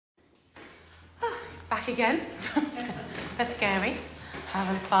back again. Beth Gary.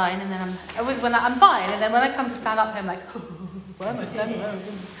 I was fine, and then I'm fine, and then when I come to stand up here, I'm like, where am I standing?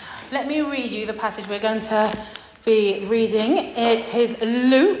 Let me read you the passage we're going to be reading. It is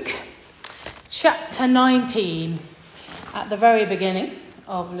Luke chapter 19. At the very beginning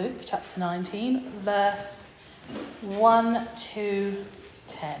of Luke chapter 19, verse 1 to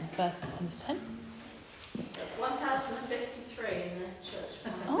 10. Verses 1 to 10. That's 1053 in the church.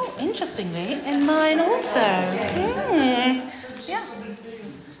 Oh, interestingly, in mine also. Yeah.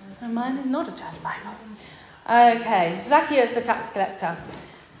 And mine is not a church Bible. Okay, Zacchaeus the tax collector.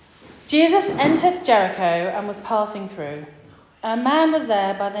 Jesus entered Jericho and was passing through. A man was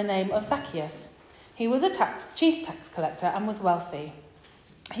there by the name of Zacchaeus. He was a chief tax collector and was wealthy.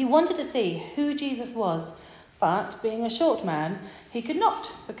 He wanted to see who Jesus was, but being a short man, he could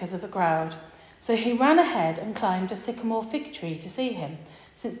not because of the crowd. So he ran ahead and climbed a sycamore fig tree to see him,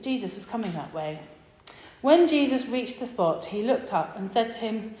 since Jesus was coming that way. When Jesus reached the spot, he looked up and said to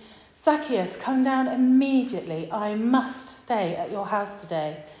him, "Zacchaeus, come down immediately. I must stay at your house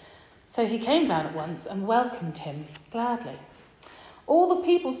today." So he came down at once and welcomed him gladly. All the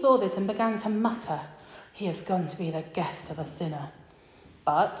people saw this and began to mutter, "He has gone to be the guest of a sinner."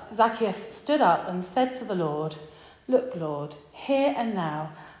 But Zacchaeus stood up and said to the Lord, "Look, Lord, here and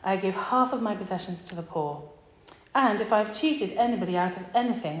now I give half of my possessions to the poor. And if I've cheated anybody out of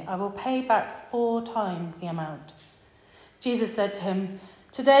anything, I will pay back 4 times the amount." Jesus said to him,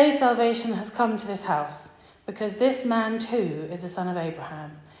 "Today salvation has come to this house, because this man too is a son of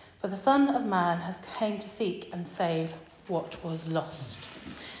Abraham. For the Son of Man has came to seek and save what was lost."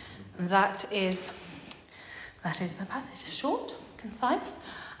 And that is the passage. It's short, concise.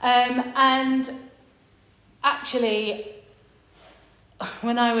 And actually,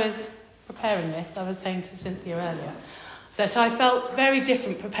 when I was preparing this, I was saying to Cynthia earlier that I felt very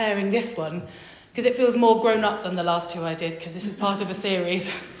different preparing this one because it feels more grown up than the last 2 I did, because this is part of a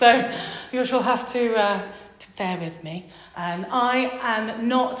series. So you shall have to bear with me. And I am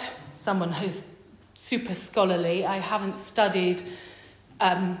not someone who's super scholarly. I haven't studied,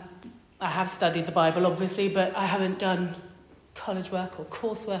 I have studied the Bible, obviously, but I haven't done college work or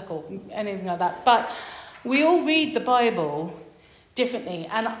coursework or anything like that. But we all read the Bible differently.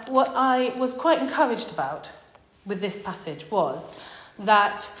 And what I was quite encouraged about with this passage was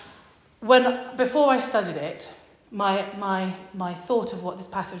that before I studied it, my thought of what this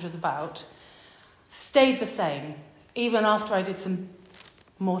passage was about stayed the same, even after I did some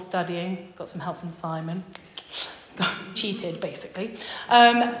more studying, got some help from Simon, cheated basically.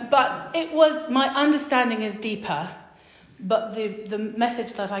 But it was, my understanding is deeper, but the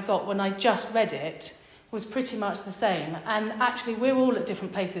message that I got when I just read it was pretty much the same. And actually we're all at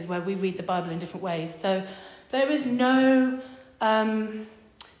different places where we read the Bible in different ways. So there is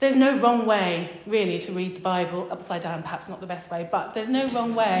there's no wrong way, really, to read the Bible. Upside down, perhaps not the best way, but there's no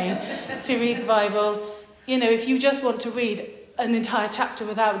wrong way to read the Bible. You know, if you just want to read an entire chapter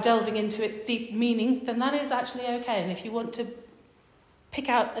without delving into its deep meaning, then that is actually okay. And if you want to pick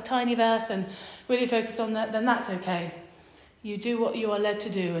out a tiny verse and really focus on that, then that's okay. You do what you are led to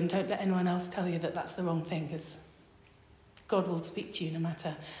do, and don't let anyone else tell you that that's the wrong thing, because God will speak to you no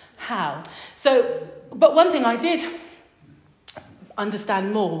matter how. So, but one thing I did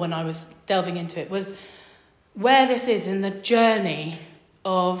understand more when I was delving into it was where this is in the journey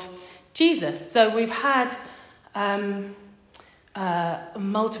of Jesus. So we've had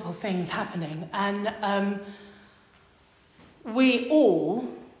multiple things happening, and we all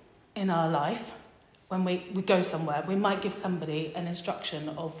in our life, when we go somewhere, we might give somebody an instruction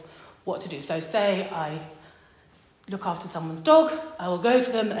of what to do. So say I look after someone's dog, I will go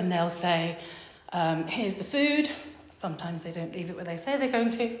to them and they'll say, "Here's the food." Sometimes they don't leave it where they say they're going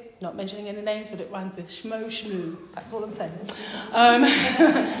to. Not mentioning any names, but it rhymes with shmo shmoo. That's all I'm saying.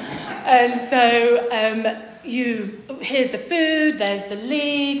 And so here's the food, there's the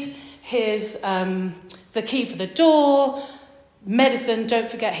lead, here's the key for the door, medicine. Don't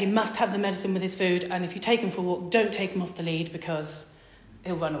forget, he must have the medicine with his food. And if you take him for a walk, don't take him off the lead because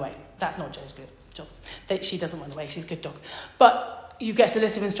he'll run away. That's not Joe's good job. She doesn't run away, she's a good dog. But you get a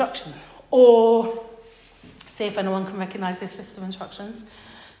list of instructions. Or see if anyone can recognise this list of instructions.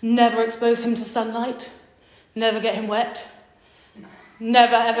 Never expose him to sunlight. Never get him wet.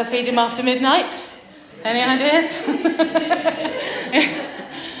 Never ever feed him after midnight. Any ideas?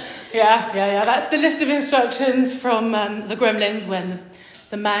 Yeah. That's the list of instructions from the Gremlins when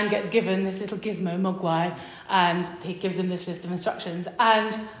the man gets given this little gizmo, Mogwai, and he gives him this list of instructions.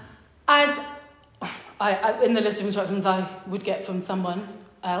 And as in the list of instructions I would get from someone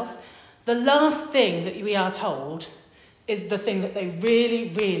else, the last thing that we are told is the thing that they really,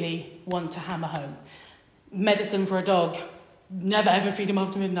 really want to hammer home. medicine for a dog, never ever feed him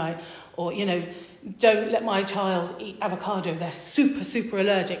after midnight, or, don't let my child eat avocado, they're super, super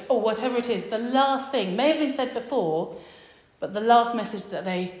allergic, or whatever it is. The last thing may have been said before, but the last message that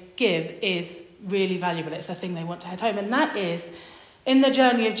they give is really valuable. It's the thing they want to head home. And that is, in the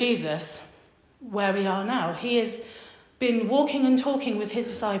journey of Jesus, where we are now, he has been walking and talking with his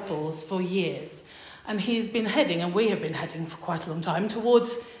disciples for years. And he's been heading, and we have been heading for quite a long time,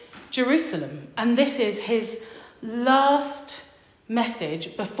 towards Jerusalem. And this is his last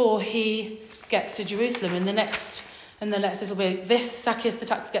message before he gets to Jerusalem. In the next little bit, this Zacchaeus the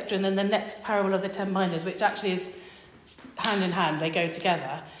tax collector, and then the next parable of the 10 minas, which actually is hand in hand, they go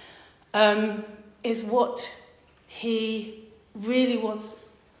together, is what he really wants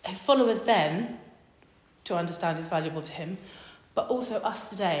his followers then to understand is valuable to him, but also us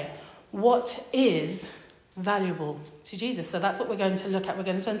today. What is valuable to Jesus? So that's what we're going to look at. We're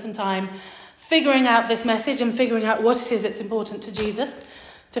going to spend some time figuring out this message and figuring out what it is that's important to Jesus.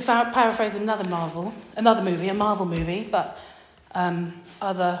 To paraphrase another Marvel movie, but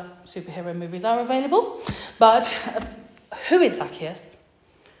other superhero movies are available. But who is Zacchaeus?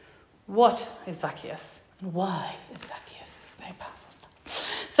 What is Zacchaeus? And why is Zacchaeus? Very powerful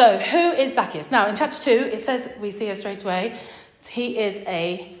stuff. So, who is Zacchaeus? Now, in chapter 2, it says, we see here straight away, he is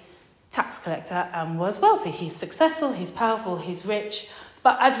a tax collector and was wealthy. He's successful, he's powerful, he's rich.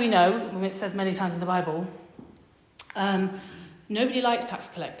 But as we know, it says many times in the Bible, nobody likes tax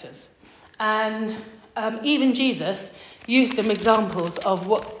collectors. And even Jesus used them examples of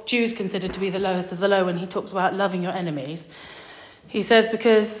what Jews considered to be the lowest of the low when he talks about loving your enemies. He says,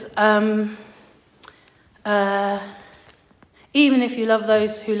 because even if you love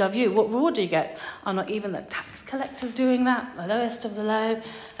those who love you, what reward do you get? Are not even the tax collectors doing that, the lowest of the low?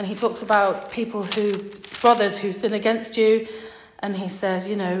 And he talks about brothers who sin against you. And he says,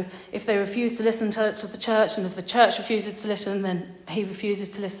 if they refuse to listen to the church, and if the church refuses to listen, then he refuses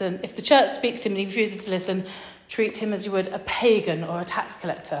to listen. If the church speaks to him and he refuses to listen, treat him as you would a pagan or a tax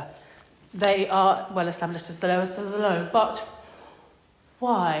collector. They are well established as the lowest of the low. But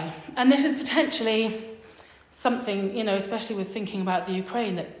why? And this is potentially something, especially with thinking about the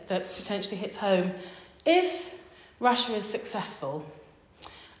Ukraine, that potentially hits home. If Russia is successful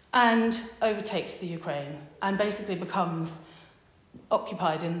and overtakes the Ukraine and basically becomes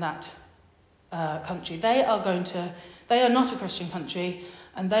occupied in that country, they are not a Christian country,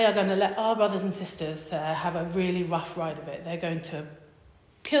 and they are going to let our brothers and sisters there have a really rough ride of it. They're going to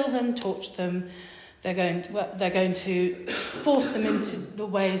kill them, torture them. They're going to force them into the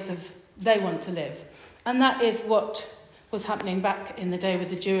ways that they want to live. And that is what was happening back in the day with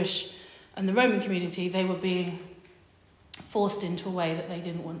the Jewish and the Roman community. They were being forced into a way that they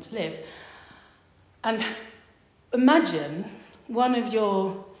didn't want to live. And imagine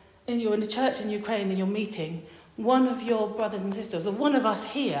you're in the church in Ukraine and you're meeting, one of your brothers and sisters, or one of us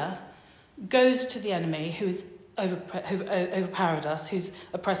here, goes to the enemy who's overpowered us, who's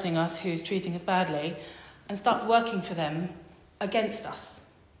oppressing us, who's treating us badly, and starts working for them against us.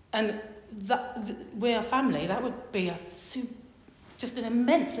 And we're a family. That would be just an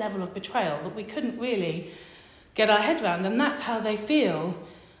immense level of betrayal that we couldn't really get our head around. And that's how they feel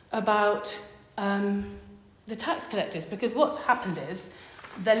about the tax collectors, because what's happened is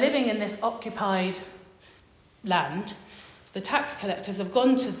they're living in this occupied land. The tax collectors have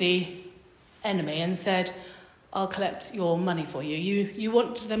gone to the enemy and said, I'll collect your money for you. You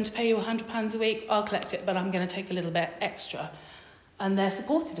want them to pay you £100 a week, I'll collect it, but I'm going to take a little bit extra. And they're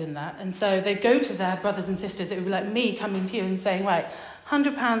supported in that. And so they go to their brothers and sisters. It would be like me coming to you and saying, right,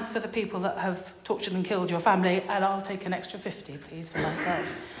 £100 for the people that have tortured and killed your family, and I'll take an extra 50, please, for myself.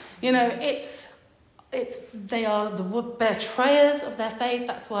 They are the betrayers of their faith.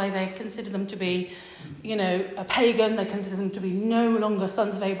 That's why they consider them to be, a pagan. They consider them to be no longer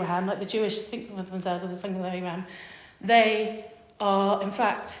sons of Abraham, like the Jewish think of themselves as the sons of Abraham. They are, in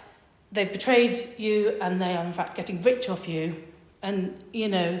fact, they've betrayed you, and they are, in fact, getting rich off you. And,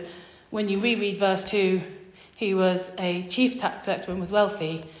 when you reread verse 2, he was a chief tax collector and was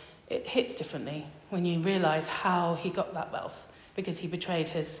wealthy, it hits differently when you realise how he got that wealth, because he betrayed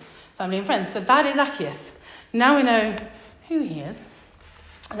his family and friends. So that is Zacchaeus. Now we know who he is.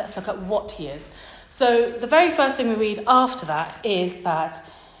 Let's look at what he is. So the very first thing we read after that is that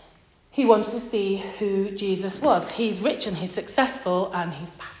he wanted to see who Jesus was. He's rich and he's successful and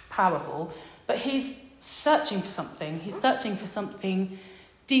he's powerful, but he's searching for something. He's searching for something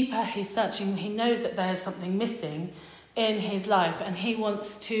deeper. He knows that there's something missing in his life, and he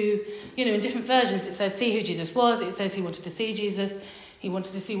wants to, in different versions it says see who Jesus was, it says he wanted to see Jesus, he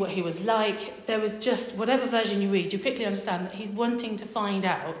wanted to see what he was like. There was just, whatever version you read, you quickly understand that he's wanting to find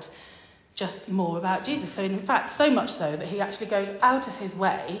out just more about Jesus. So in fact, so much so that he actually goes out of his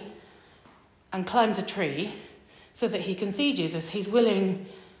way and climbs a tree so that he can see Jesus. He's willing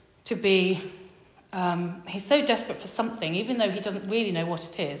to be, he's so desperate for something, even though he doesn't really know what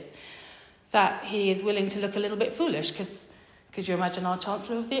it is, that he is willing to look a little bit foolish. Because could you imagine our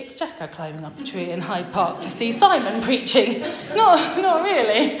Chancellor of the Exchequer climbing up a tree in Hyde Park to see Simon preaching? Not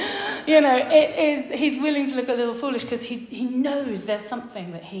really. He's willing to look a little foolish because he knows there's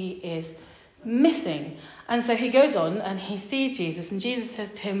something that he is missing. And so he goes on and he sees Jesus, and Jesus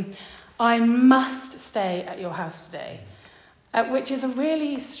says to him, I must stay at your house today, which is a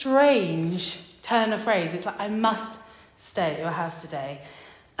really strange turn of phrase. It's like, I must stay at your house today.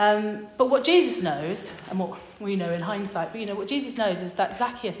 But what Jesus knows, and what we know in hindsight, but what Jesus knows is that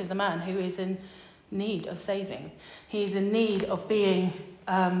Zacchaeus is a man who is in need of saving. He's in need of being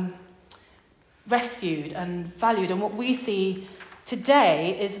rescued and valued. And what we see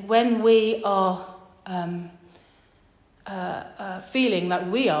today is when we are feeling that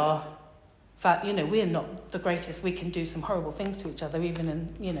we are, we are not the greatest. We can do some horrible things to each other,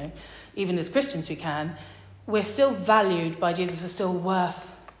 even as Christians we can. We're still valued by Jesus. We're still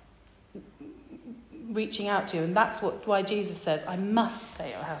worth reaching out to, and that's why Jesus says, I must stay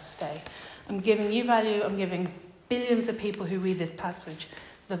at your house today. I'm giving you value. I'm giving billions of people who read this passage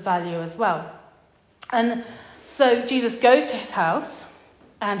the value as well. And so Jesus goes to his house,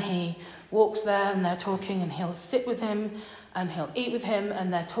 and he walks there, and they're talking, and he'll sit with him, and he'll eat with him,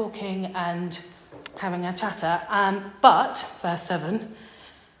 and they're talking and having a chatter. But, verse 7,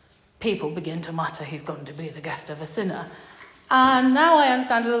 people begin to mutter, he's gone to be the guest of a sinner. And now I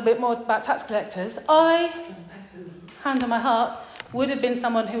understand a little bit more about tax collectors. I, hand on my heart, would have been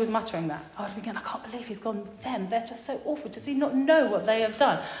someone who was muttering that. I would have been going, I can't believe he's gone with them. They're just so awful. Does he not know what they have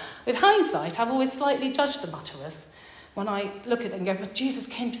done? With hindsight, I've always slightly judged the mutterers when I look at it and go, but Jesus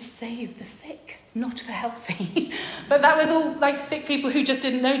came to save the sick, not the healthy. But that was all like sick people who just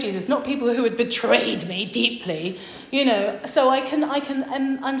didn't know Jesus, not people who had betrayed me deeply, So I can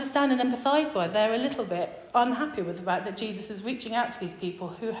understand and empathise why they're a little bit unhappy with the fact that Jesus is reaching out to these people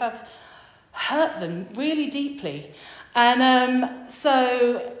who have hurt them really deeply. And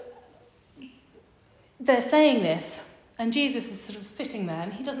so they're saying this, and Jesus is sort of sitting there,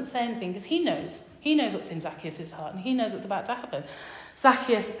 and he doesn't say anything because he knows what's in Zacchaeus' heart, and he knows what's about to happen.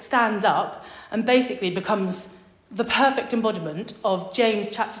 Zacchaeus stands up and basically becomes the perfect embodiment of James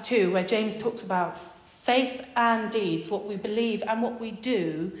chapter 2, where James talks about faith and deeds, what we believe and what we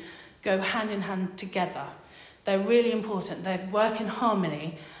do go hand in hand together. They're really important. They work in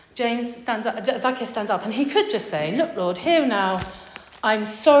harmony. Zacchaeus stands up, and he could just say, look, Lord, here now, I'm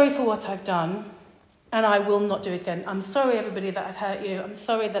sorry for what I've done, and I will not do it again. I'm sorry, everybody, that I've hurt you. I'm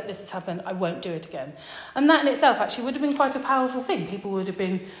sorry that this has happened. I won't do it again. And that in itself actually would have been quite a powerful thing. People would have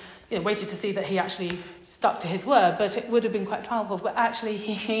been waited to see that he actually stuck to his word, but it would have been quite powerful. But actually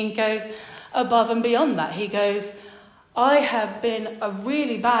he goes above and beyond that. He goes, I have been a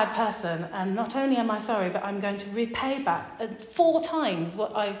really bad person, and not only am I sorry, but I'm going to repay back 4 times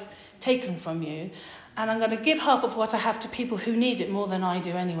what I've taken from you, and I'm going to give half of what I have to people who need it more than I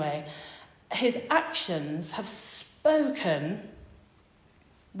do anyway. His actions have spoken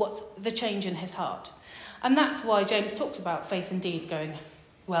what's the change in his heart. And that's why James talks about faith and deeds going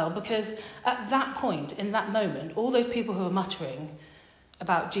well, because at that point, in that moment, all those people who are muttering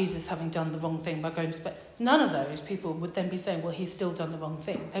about Jesus having done the wrong thing by going to space, none of those people would then be saying, well, he's still done the wrong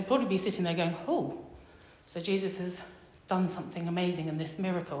thing. They'd probably be sitting there going, oh, so Jesus has done something amazing in this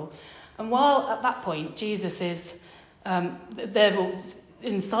miracle. And while at that point, Jesus is, they're all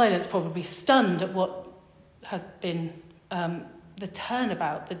in silence, probably stunned at what has been the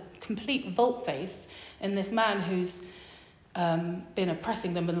turnabout, the complete volte-face in this man who's been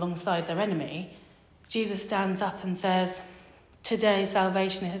oppressing them alongside their enemy, Jesus stands up and says, today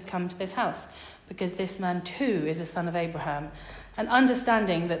salvation has come to this house, because this man too is a son of Abraham. And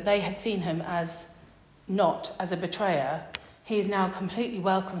understanding that they had seen him not as a betrayer, he is now completely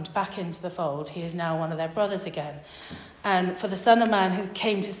welcomed back into the fold. He is now one of their brothers again. And for the Son of Man who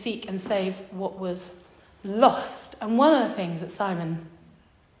came to seek and save what was lost. And one of the things that Simon,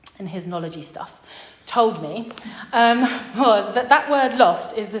 in his knowledgey stuff, told me was that word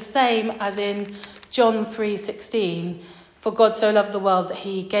lost is the same as in John 3:16. For God so loved the world that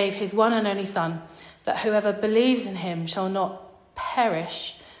he gave his one and only Son, that whoever believes in him shall not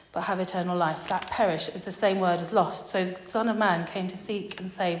perish but have eternal life. That perish is the same word as lost. So the Son of Man came to seek and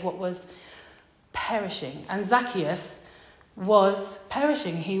save what was perishing. And Zacchaeus was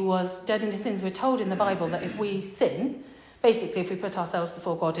perishing. He was dead in his sins. We're told in the Bible that if we sin, basically if we put ourselves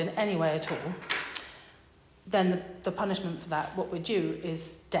before God in any way at all, then the punishment for that, what we're due,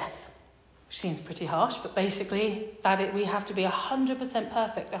 is death. which seems pretty harsh, but basically we have to be 100%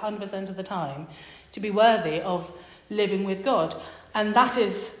 perfect 100% of the time to be worthy of living with God. And that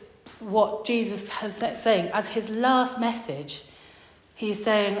is what Jesus has saying as his last message. He's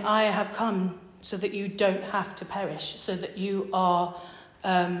saying, I have come so that you don't have to perish, so that you are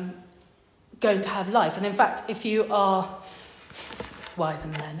going to have life. And in fact, if you are wise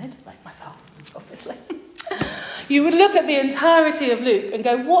and learned, like myself, obviously, you would look at the entirety of Luke and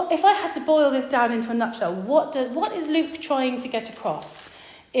go, what if I had to boil this down into a nutshell, what is Luke trying to get across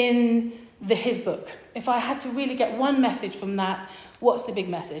in his book? If I had to really get one message from that, what's the big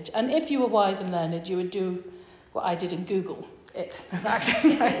message? And if you were wise and learned, you would do what I did and Google it. And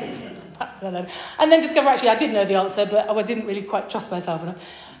then discover, actually, I did know the answer, but I didn't really quite trust myself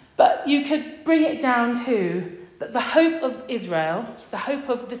enough. But you could bring it down to that the hope of Israel, the hope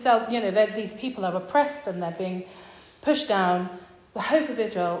of these people are oppressed and they're being pushed down. The hope of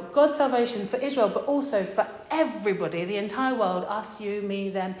Israel, God's salvation for Israel, but also for everybody, the entire world, us, you, me,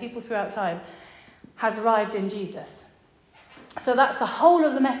 them, people throughout time, has arrived in Jesus. So that's the whole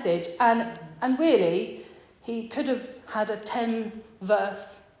of the message. And really, he could have had a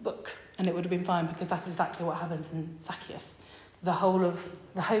 10-verse book and it would have been fine, because that's exactly what happens in Zacchaeus. The hope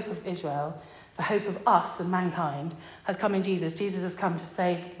of Israel, the hope of us and mankind has come in Jesus. Jesus has come to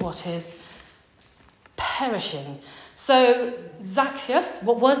save what is perishing. So Zacchaeus,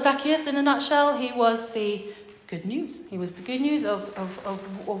 what was Zacchaeus in a nutshell? He was the good news. He was the good news of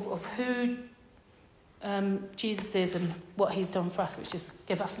who Jesus is and what he's done for us, which is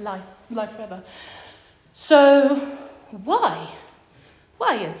give us life forever. So why?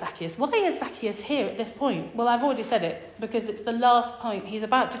 Why is Zacchaeus here at this point? Well, I've already said it, because it's the last point. He's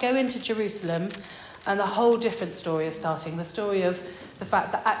about to go into Jerusalem, and a whole different story is starting. The story of the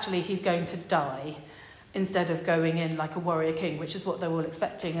fact that actually he's going to die instead of going in like a warrior king, which is what they're all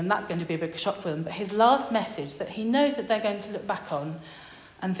expecting, and that's going to be a big shock for them. But his last message that he knows that they're going to look back on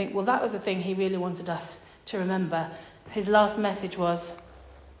and think, well, that was the thing he really wanted us to remember. His last message was,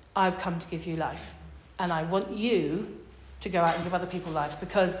 I've come to give you life, and I want you to go out and give other people life.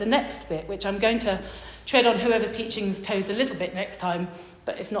 Because the next bit, which I'm going to tread on whoever's teaching's toes a little bit next time,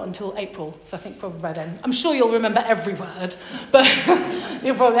 but it's not until April, so I think probably by then. I'm sure you'll remember every word, but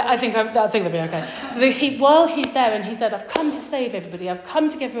I think they'll be okay. So while he's there and he said, I've come to save everybody, I've come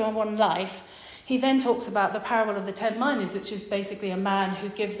to give everyone life, he then talks about the parable of the 10 minas, which is basically a man who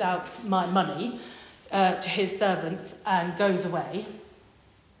gives out money to his servants and goes away,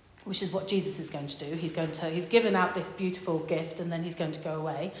 which is what Jesus is going to do. He's given out this beautiful gift and then he's going to go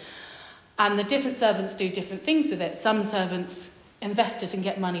away. And the different servants do different things with it. Some servants invest it and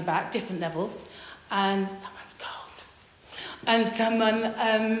get money back, different levels, and someone's gold. And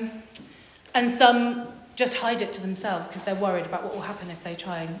some just hide it to themselves because they're worried about what will happen if they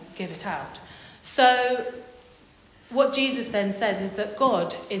try and give it out. So what Jesus then says is that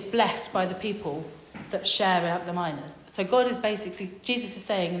God is blessed by the people that share out the minas. So God is basically, Jesus is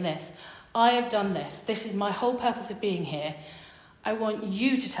saying in this, I have done this. This is my whole purpose of being here. I want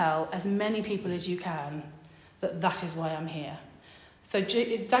you to tell as many people as you can that is why I'm here. So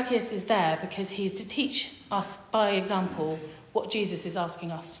Zacchaeus is there because he's to teach us by example what Jesus is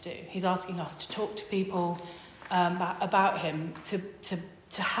asking us to do. He's asking us to talk to people about him,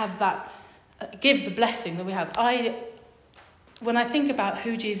 to have that, give the blessing that we have. When I think about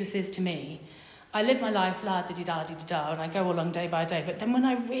who Jesus is to me, I live my life la-di-di-da-di-da, and I go along day by day. But then when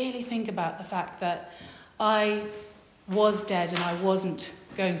I really think about the fact that I was dead and I wasn't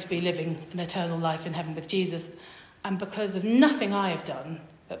going to be living an eternal life in heaven with Jesus, and because of nothing I have done,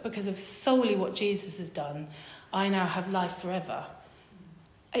 but because of solely what Jesus has done, I now have life forever.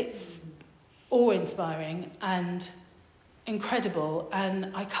 It's awe-inspiring and incredible,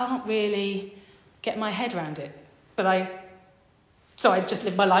 and I can't really get my head around it. So I just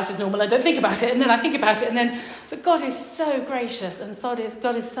live my life as normal. I don't think about it, and then I think about it, but God is so gracious, and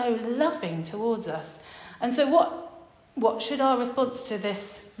God is so loving towards us. And so what should our response to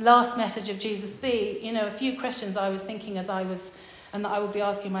this last message of Jesus be? A few questions I was thinking and that I would be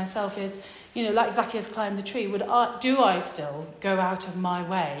asking myself is, like Zacchaeus climbed the tree, do I still go out of my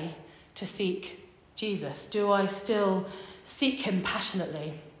way to seek Jesus? Do I still seek him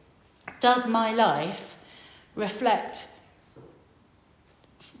passionately? Does my life reflect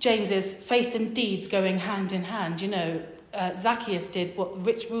James's faith and deeds going hand in hand? Zacchaeus did what the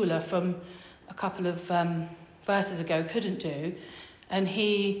rich ruler from a couple of verses ago couldn't do, and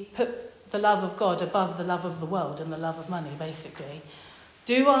he put the love of God above the love of the world and the love of money, basically.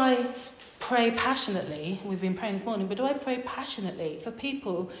 Do I pray passionately? We've been praying this morning, but do I pray passionately for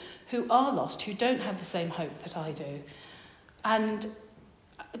people who are lost, who don't have the same hope that I do? And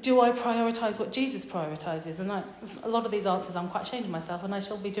do I prioritise what Jesus prioritises? And a lot of these answers, I'm quite ashamed of myself, and I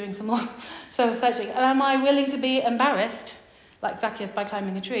shall be doing some more self-searching. And am I willing to be embarrassed, like Zacchaeus by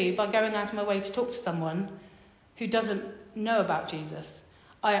climbing a tree, by going out of my way to talk to someone who doesn't know about Jesus?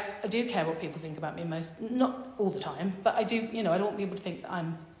 I do care what people think about me not all the time, but I do, I don't want people to think that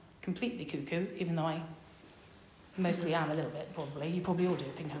I'm completely cuckoo, even though I mostly am a little bit, probably. You probably all do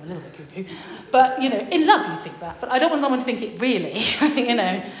think I'm a little bit cuckoo. But, in love you think that. But I don't want someone to think it really,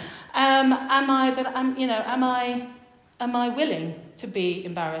 Am I willing to be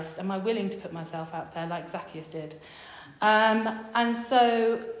embarrassed? Am I willing to put myself out there like Zacchaeus did? And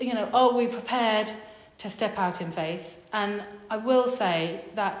so, are we prepared to step out in faith? And I will say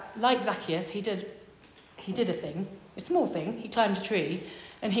that, like Zacchaeus, he did a thing, a small thing. He climbed a tree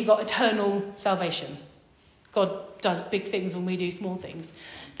and he got eternal salvation. God does big things when we do small things.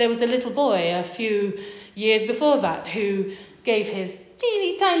 There was a little boy a few years before that who gave his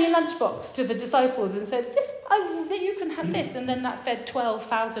teeny tiny lunchbox to the disciples and said, you can have this. And then that fed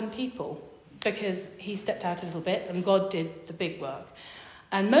 12,000 people because he stepped out a little bit and God did the big work.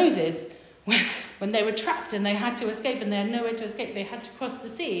 And Moses, when they were trapped and they had to escape and they had nowhere to escape, they had to cross the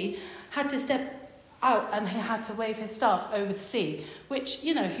sea, had to step out and he had to wave his staff over the sea, which,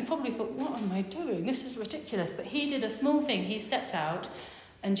 he probably thought, what am I doing? This is ridiculous. But he did a small thing. He stepped out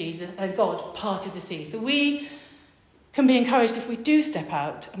and God parted the sea. So we can be encouraged if we do step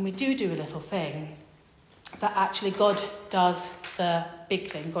out and we do a little thing, that actually God does the big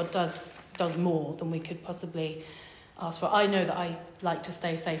thing. God does more than we could possibly ask for. I know that I like to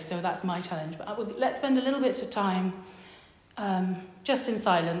stay safe, so that's my challenge. But let's spend a little bit of time just in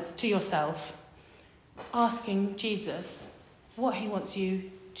silence to yourself, asking Jesus what he wants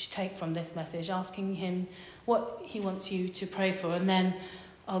you to take from this message, asking him what he wants you to pray for, and then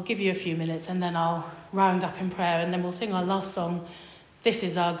I'll give you a few minutes and then I'll round up in prayer and then we'll sing our last song, This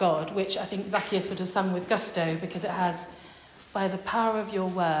Is Our God, which I think Zacchaeus would have sung with gusto because it has, by the power of your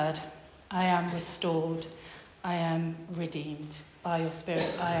word, I am restored, I am redeemed. By your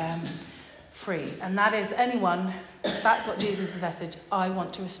spirit, I am free. And that is that's what Jesus' message. I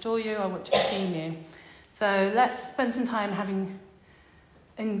want to restore you, I want to redeem you. So let's spend some time having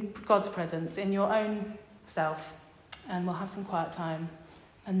in God's presence, in your own self, and we'll have some quiet time,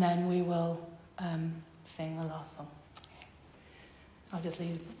 and then we will sing the last song. I'll just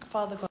leave. Father God.